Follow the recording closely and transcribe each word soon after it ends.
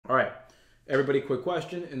Everybody, quick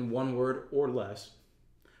question in one word or less.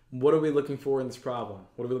 What are we looking for in this problem?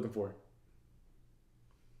 What are we looking for?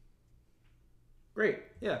 Great.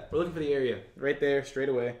 Yeah, we're looking for the area. Right there, straight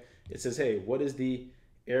away. It says, hey, what is the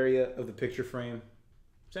area of the picture frame?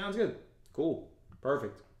 Sounds good. Cool.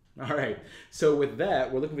 Perfect. All right. So with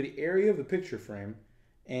that, we're looking for the area of the picture frame.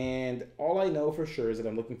 And all I know for sure is that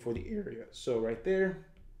I'm looking for the area. So right there,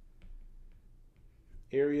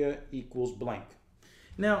 area equals blank.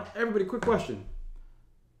 Now, everybody, quick question.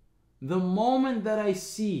 The moment that I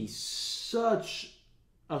see such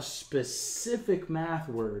a specific math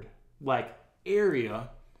word like area,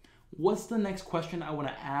 what's the next question I want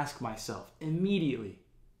to ask myself immediately?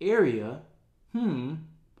 Area?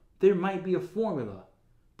 There might be a formula,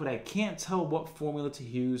 but I can't tell what formula to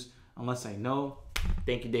use unless I know,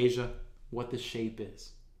 thank you Deja, what the shape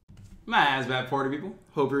is. My ASVAB party people,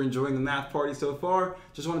 hope you're enjoying the math party so far.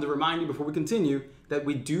 Just wanted to remind you before we continue that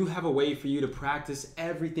we do have a way for you to practice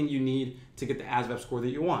everything you need to get the ASVAB score that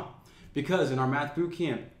you want. Because in our math boot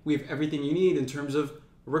camp, we have everything you need in terms of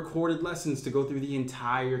recorded lessons to go through the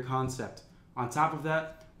entire concept. On top of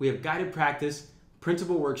that, we have guided practice,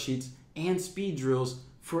 printable worksheets, and speed drills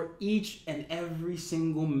for each and every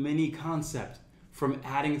single mini concept, from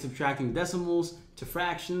adding and subtracting decimals to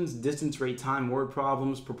fractions, distance, rate, time, word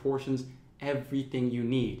problems, proportions, everything you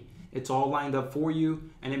need. It's all lined up for you,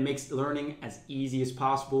 and it makes learning as easy as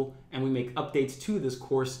possible, and we make updates to this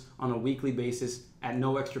course on a weekly basis at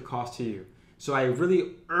no extra cost to you. So I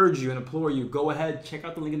really urge you and implore you, go ahead, check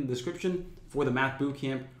out the link in the description for the Math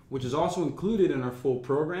Bootcamp, which is also included in our full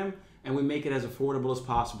program, and we make it as affordable as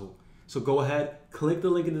possible. So go ahead, click the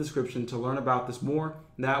link in the description to learn about this more.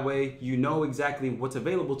 That way you know exactly what's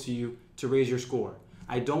available to you to raise your score.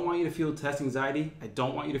 I don't want you to feel test anxiety. I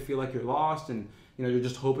don't want you to feel like you're lost and you're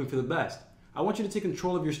just hoping for the best. I want you to take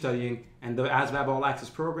control of your studying, and the ASVAB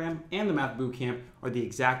All-Access Program and the Math Bootcamp are the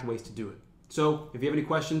exact ways to do it. So if you have any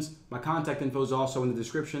questions, my contact info is also in the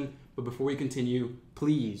description. But before we continue,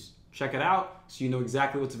 please check it out so you know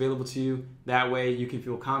exactly what's available to you. That way you can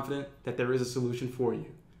feel confident that there is a solution for you.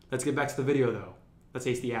 Let's get back to the video though. Let's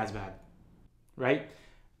ace the ASVAB, right?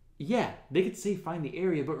 Yeah, they could say find the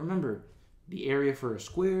area, but remember, the area for a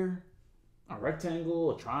square, a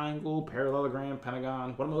rectangle, a triangle, parallelogram,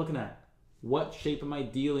 pentagon, what am I looking at? What shape am I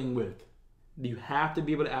dealing with? You have to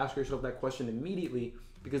be able to ask yourself that question immediately,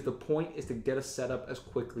 because the point is to get a setup as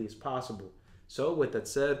quickly as possible. So with that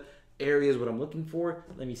said, area is what I'm looking for.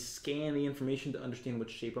 Let me scan the information to understand what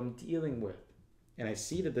shape I'm dealing with. And I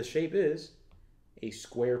see that the shape is a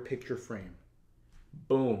square picture frame.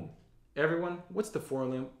 Boom. Everyone, what's the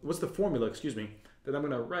formula, that I'm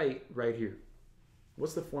gonna write right here?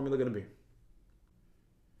 What's the formula gonna be?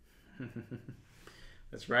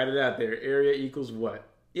 Let's write it out there. Area equals what?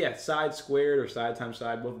 Yeah, side squared or side times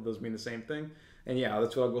side, both of those mean the same thing. And yeah,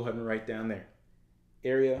 that's what I'll go ahead and write down there.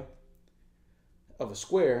 Area of a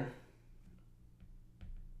square,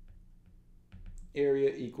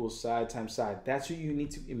 area equals side times side. That's what you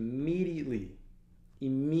need to immediately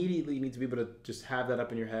need to be able to just have that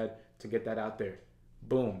up in your head to get that out there.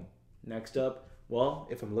 Boom. Next up, well,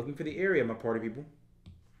 if I'm looking for the area, my party people,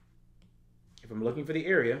 if I'm looking for the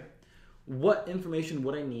area, what information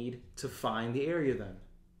would I need to find the area then?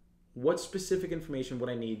 What specific information would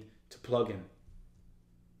I need to plug in?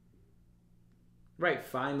 Right,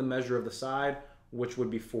 find the measure of the side, which would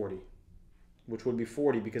be 40. Which would be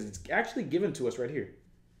 40 because it's actually given to us right here.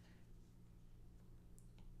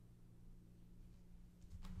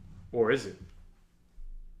 Or is it?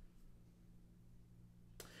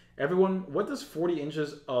 Everyone, what does 40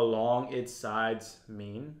 inches along its sides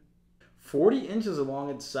mean? 40 inches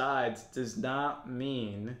along its sides does not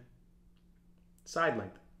mean side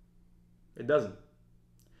length. It doesn't.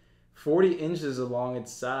 40 inches along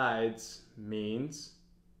its sides means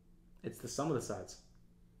it's the sum of the sides.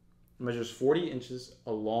 It measures 40 inches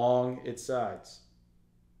along its sides.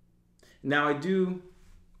 Now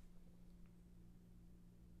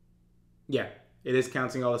yeah, it is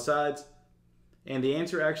counting all the sides. And the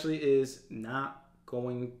answer actually is not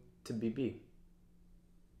going to be B.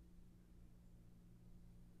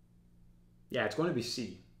 Yeah, it's going to be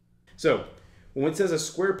C. So when it says a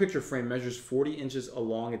square picture frame measures 40 inches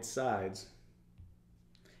along its sides,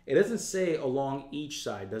 it doesn't say along each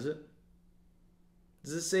side, does it?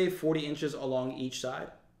 Does it say 40 inches along each side?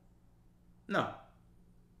 No,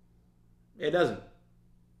 it doesn't.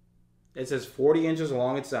 It says 40 inches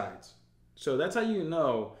along its sides. So that's how you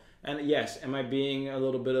know. And yes, am I being a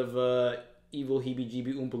little bit of a evil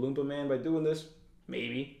heebie-jeebie oompa loompa man by doing this?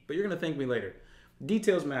 Maybe, but you're going to thank me later.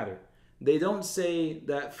 Details matter. They don't say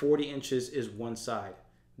that 40 inches is one side.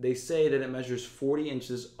 they say that it measures 40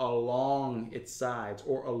 inches along its sides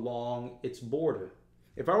or along its border.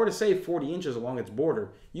 If I were to say 40 inches along its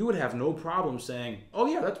border, you would have no problem saying, oh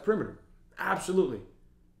yeah, that's perimeter. Absolutely.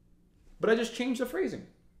 But I just changed the phrasing.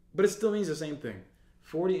 But it still means the same thing.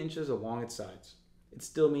 40 inches along its sides. It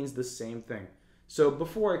still means the same thing. So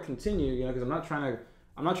before I continue, because I'm not trying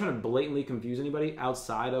to blatantly confuse anybody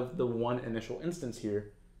outside of the one initial instance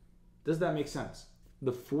here, does that make sense?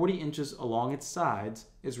 The 40 inches along its sides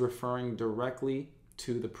is referring directly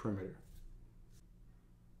to the perimeter.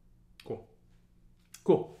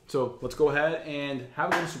 Cool. So let's go ahead and have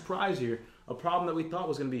a little surprise here. A problem that we thought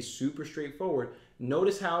was going to be super straightforward.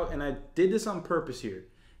 Notice how, and I did this on purpose here,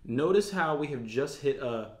 notice how we have just hit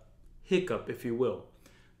a hiccup, if you will.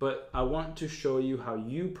 But I want to show you how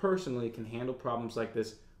you personally can handle problems like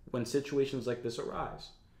this when situations like this arise.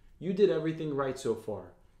 You did everything right so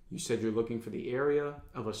far. You said you're looking for the area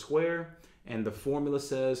of a square, and the formula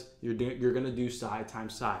says you're going to do side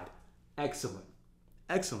times side. Excellent.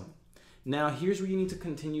 Excellent. Now here's where you need to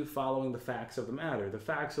continue following the facts of the matter. The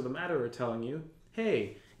facts of the matter are telling you,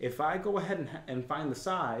 hey, if I go ahead and find the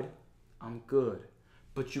side, I'm good.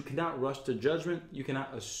 But you cannot rush to judgment. You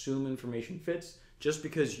cannot assume information fits just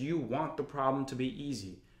because you want the problem to be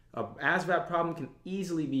easy. An ASVAB problem can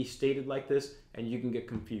easily be stated like this and you can get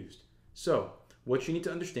confused. So what you need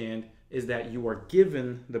to understand is that you are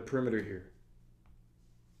given the perimeter here.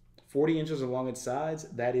 40 inches along its sides,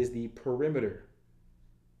 that is the perimeter.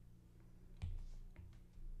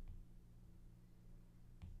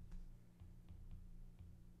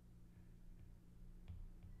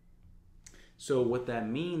 So what that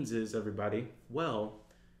means is, everybody, well,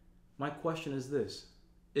 my question is this.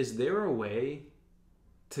 Is there a way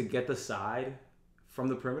to get the side from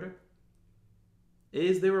the perimeter?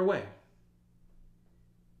 Is there a way?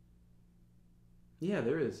 Yeah,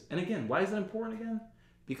 there is. And again, why is that important again?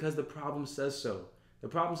 Because the problem says so. The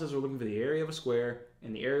problem says we're looking for the area of a square,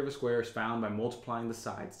 and the area of a square is found by multiplying the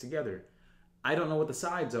sides together. I don't know what the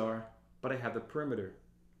sides are, but I have the perimeter.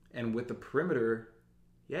 And with the perimeter,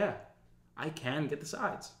 yeah, I can get the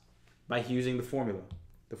sides by using the formula.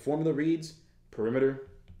 The formula reads perimeter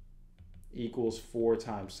equals 4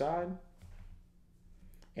 times side.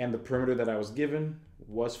 And the perimeter that I was given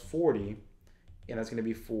was 40, and that's going to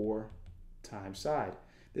be 4 times side.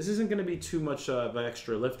 This isn't going to be too much of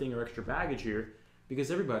extra lifting or extra baggage here, because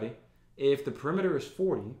everybody, if the perimeter is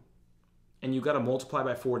 40 and you got to multiply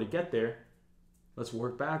by 4 to get there, let's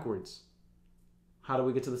work backwards. How do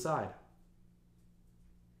we get to the side?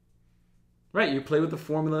 Right, you play with the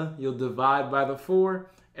formula, you'll divide by the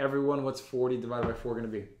 4. Everyone, what's 40 divided by 4 going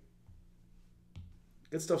to be?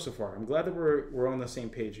 Good stuff so far. I'm glad that we're on the same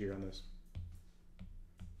page here on this.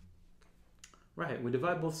 Right, we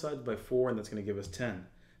divide both sides by 4, and that's going to give us 10.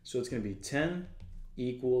 So it's going to be 10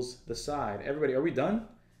 equals the side. Everybody, are we done?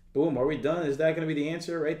 Boom, are we done? Is that going to be the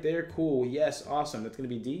answer right there? Cool, yes, awesome. That's going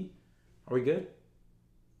to be D. Are we good?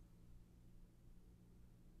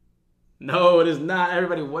 No, it is not.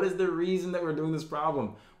 Everybody, what is the reason that we're doing this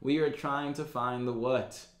problem? We are trying to find the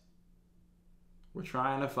what? We're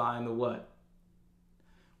trying to find the what?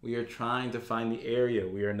 We are trying to find the area.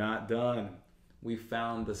 We are not done. We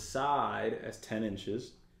found the side as 10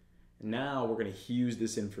 inches. Now we're going to use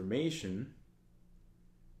this information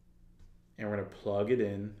and we're going to plug it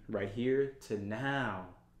in right here to now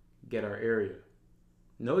get our area.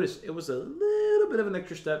 Notice it was a little bit of an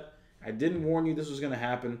extra step. I didn't warn you this was going to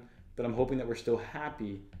happen, but I'm hoping that we're still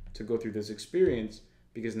happy to go through this experience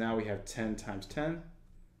because now we have 10 times 10.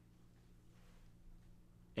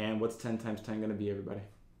 And what's 10 times 10 going to be, everybody?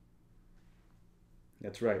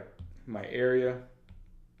 That's right. My area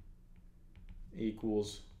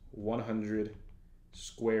equals 100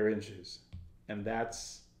 square inches. And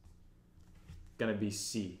that's going to be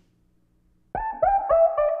C.